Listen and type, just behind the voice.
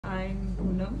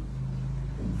Poonam,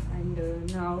 and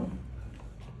now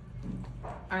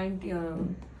I'm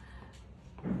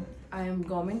I am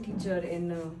government teacher in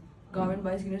Government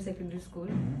Boys Senior Secondary School,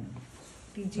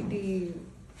 TGT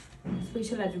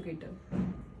special educator.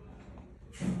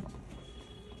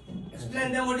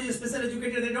 Explain them what is a special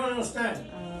educator. They don't understand.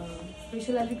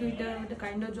 Special educator with a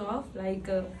kind of job like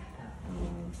you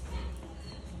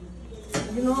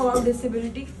know about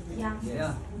disability.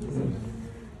 Yeah.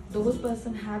 Those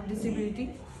person have disability,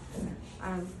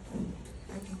 and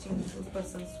I'm teaching those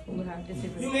persons who have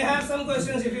disability. You may have some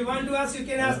questions. If you want to ask, you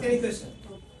can ask any question.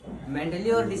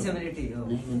 Mentally or disability? Oh.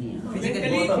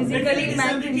 Physically,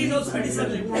 disability is also a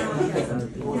disability.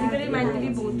 Physically, mentally,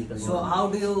 both. So how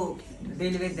do you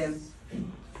deal with them?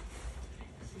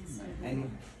 Any?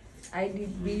 I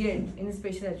did B.Ed in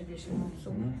special education.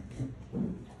 So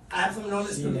I have some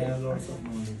knowledge to Yeah, them. lots of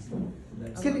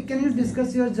knowledge. Can you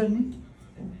discuss your journey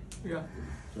Yeah.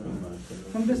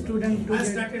 from the student to I the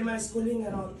started my schooling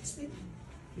around.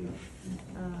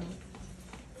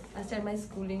 I started my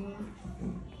schooling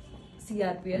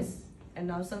CRPS and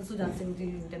now Sansu Jansi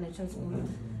International School.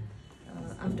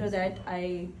 After that,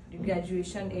 I did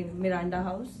graduation in Miranda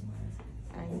House,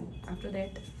 and after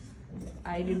that,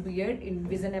 I did B.Ed in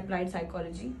Vision Applied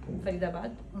Psychology,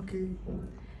 Faridabad, okay?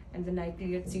 and then I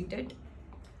cleared CTET,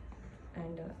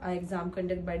 and I exam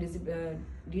conducted by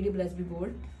DWSB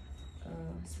board,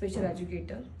 special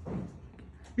educator.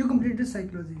 You completed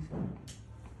psychology.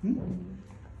 Hmm?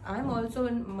 I am also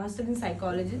a master in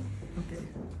psychology. Okay.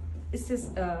 It's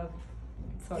just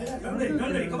sorry. Yeah, don't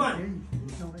worry, come on.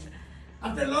 Okay.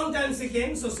 After a long time she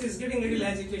came, so she's getting real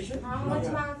education. How much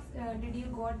marks did you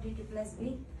got D2 plus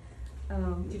B?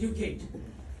 Educate.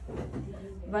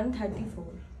 134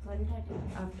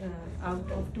 130.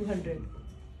 out of 200.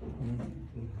 And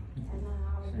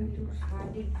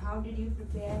how did you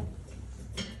prepare?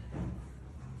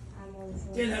 I'm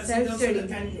also Tell her she's Self-study. also the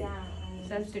candidate. yeah.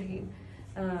 Self-study.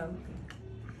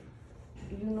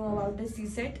 You know about the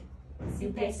CSET?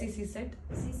 UPSC CSET?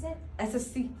 She said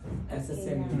SSC.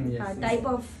 SSM. Type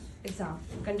of exam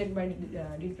conducted by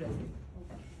DWSB.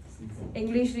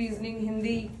 English, reasoning,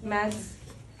 Hindi, maths,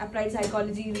 applied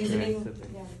psychology, reasoning,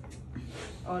 yeah.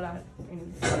 all are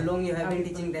in. How long you have been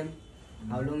available. teaching them?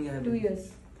 How long you have 2 been?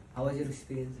 years. How was your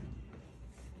experience?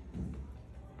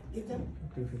 Give them.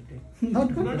 250.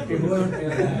 Not good. Not a good.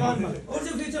 Normal. What's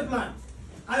your future plan?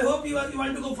 I hope you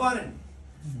want to go foreign.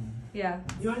 Yeah.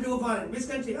 You want to go foreign. Which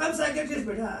country? I'm psychiatrist,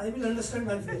 but I will understand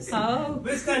my face. How?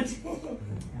 Which country?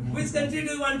 Which country do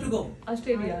you want to go?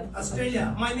 Australia.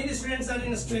 Australia. My many students are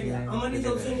in Australia. Aman is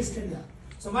also in Australia.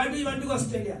 So why do you want to go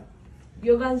Australia?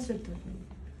 Yoga instructor.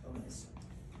 Oh, nice.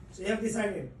 So you have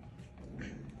decided.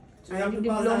 So I you have did to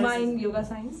pass diploma the in yoga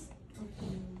science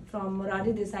from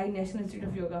Moradi Desai National Institute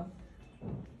of Yoga.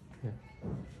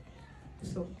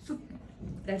 So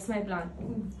that's my plan.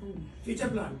 future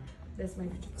plan. That's my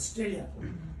future. Australia.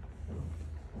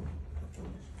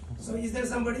 So is there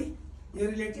somebody, your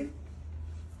relative?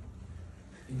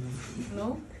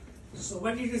 No, So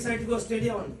what did you decide to go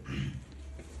Australia on?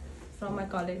 from my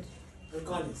college. Your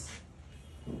college.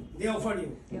 They offered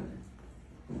you. Yeah.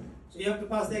 So you have to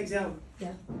pass the exam.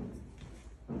 Yeah.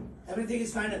 Everything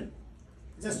is final.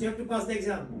 Just you have to pass the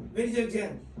exam. Where is your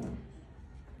exam?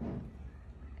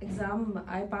 Exam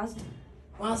I passed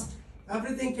Passed.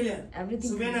 Everything clear. everything.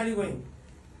 So when are you going?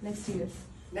 Next year,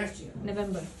 Next year.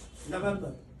 November.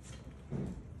 November.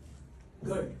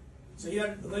 Good. So you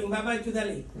are going bye-bye to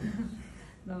Delhi?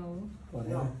 No.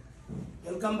 No.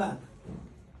 You'll come back.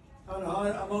 And how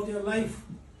about your life?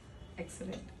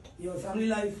 Excellent. Your family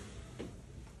life?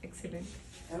 Excellent.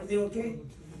 Everything okay?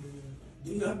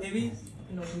 Do you have baby?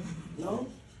 No. No?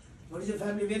 What is your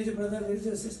family? Where is your brother? Where is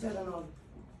your sister and all?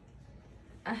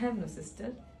 I have no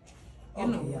sister. You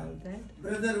Okay, know yeah. about that.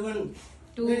 Brother one.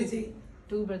 Two. Where is he?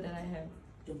 Two brother I have.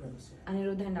 Two brothers.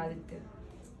 Aniruddha and Aditya.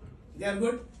 They are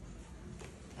good?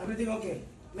 Everything okay?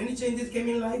 Many changes came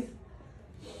in life?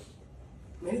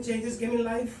 Many changes came in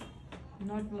life?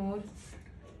 Not more.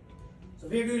 So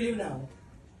where do you live now?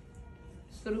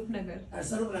 Swaroop Nagar. At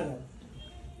Sarup Nagar.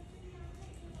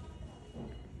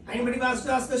 Anybody wants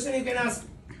to ask question, you can ask.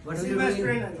 What will See you my do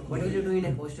student, I in, know. what will you do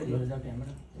in Australia?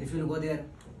 If you will go there?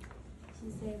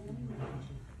 She said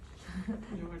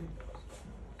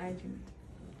I did.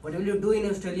 What will you do in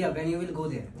Australia when you will go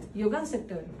there? Yoga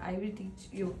instructor. I will teach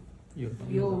yoga. Yoga.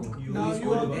 Now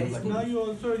you are Very good. now you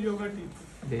also a yoga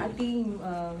teacher. A team.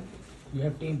 You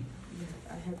have team.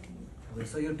 I have team. Okay,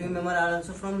 so your team members are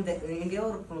also from India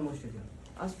or from Australia?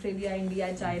 Australia,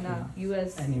 India, China,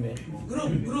 US. Anywhere.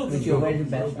 Group. Which yoga is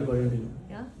best according to you?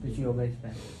 Yeah. Which yoga is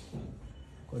best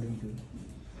according to you?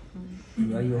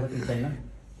 You are yoga teacher, na?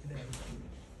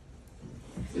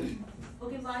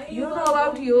 Okay, why You know are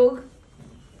about yoga?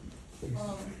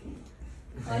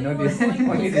 I know this.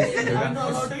 Only this.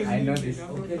 I know this.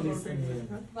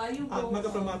 Why you go? आत्मा का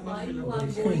परमात्मा Why से you मिला। are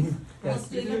going Yes.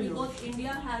 Australia? Because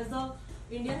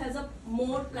India has a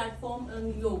more platform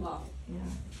in yoga.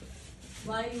 Yeah.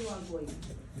 Why you are going?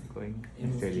 Going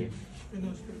in Australia. In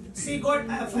Australia. She got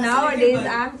fascinated Nowadays,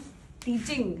 by- I'm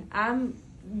teaching. I'm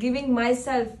giving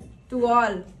myself to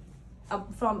all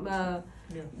from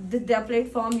the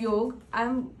platform yoga.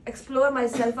 I'm explore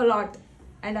myself a lot,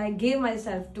 and I give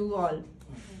myself to all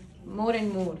more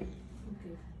and more.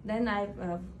 Okay. Then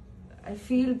I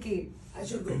feel कि I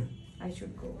should go. I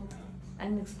should go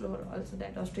and explore also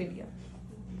that Australia.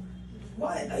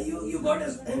 Why? You got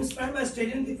inspired by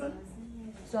Australian people?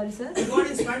 Sorry, sir. You got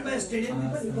inspired by Australian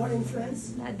people? You got influence?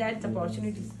 That's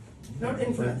opportunities. Not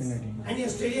influence. Any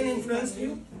Australian influenced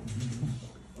you?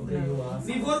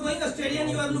 Before going Australian,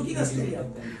 you are looking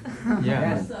Australian.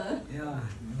 Yeah.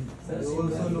 Sir, You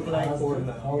also look like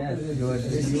foreigner. Yes, you are.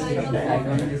 I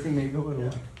don't know this makeover.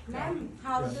 Ma'am,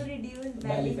 how to reduce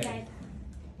belly fat?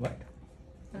 What?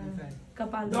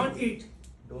 Kapal. Don't eat.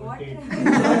 What?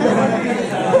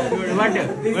 What?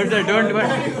 What's that? Don't what?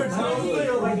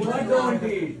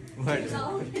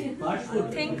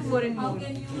 What? Think more and how more.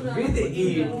 can you run?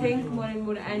 Think more and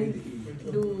more and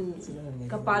do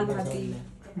Kapal Bhati,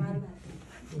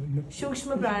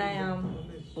 Shukshma Pranayam.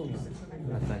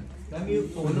 Nothing. Can you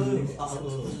follow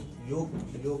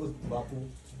Yoga Bapu?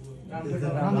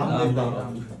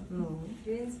 No.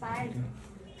 You inspired?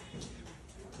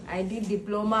 I did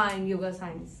diploma in yoga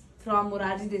science from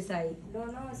Morarji Desai.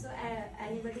 Don't know. So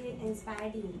anybody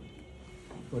inspired you?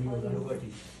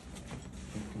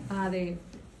 They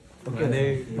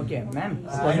Okay, ma'am.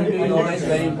 Yoga is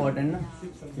very important. Na?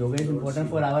 Yoga is important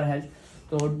for our health.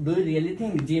 So, do you really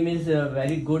think gym is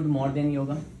very good more than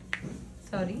yoga?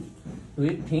 sorry. Do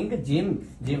you think gym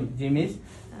is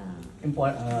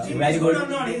important? Gym Very is good good. or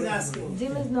not? He's asking.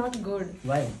 Gym is not good.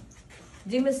 Why?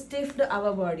 Gym is stiffed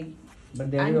our body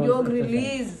But there and is also yoga exercise.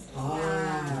 release.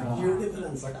 Huge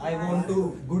difference. But I want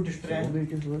to good strength.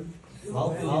 Beautiful. How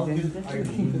will I do?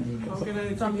 How can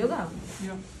I From yoga?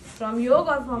 Yeah. From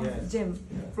yoga or from Yes. gym?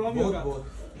 From Both, yoga. both.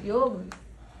 Yoga.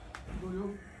 Do you?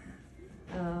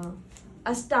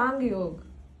 Ashtanga yoga.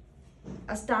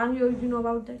 Ashtanga yoga, you know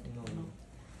about that?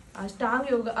 Ashtanga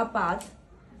yoga, a path.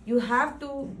 You have to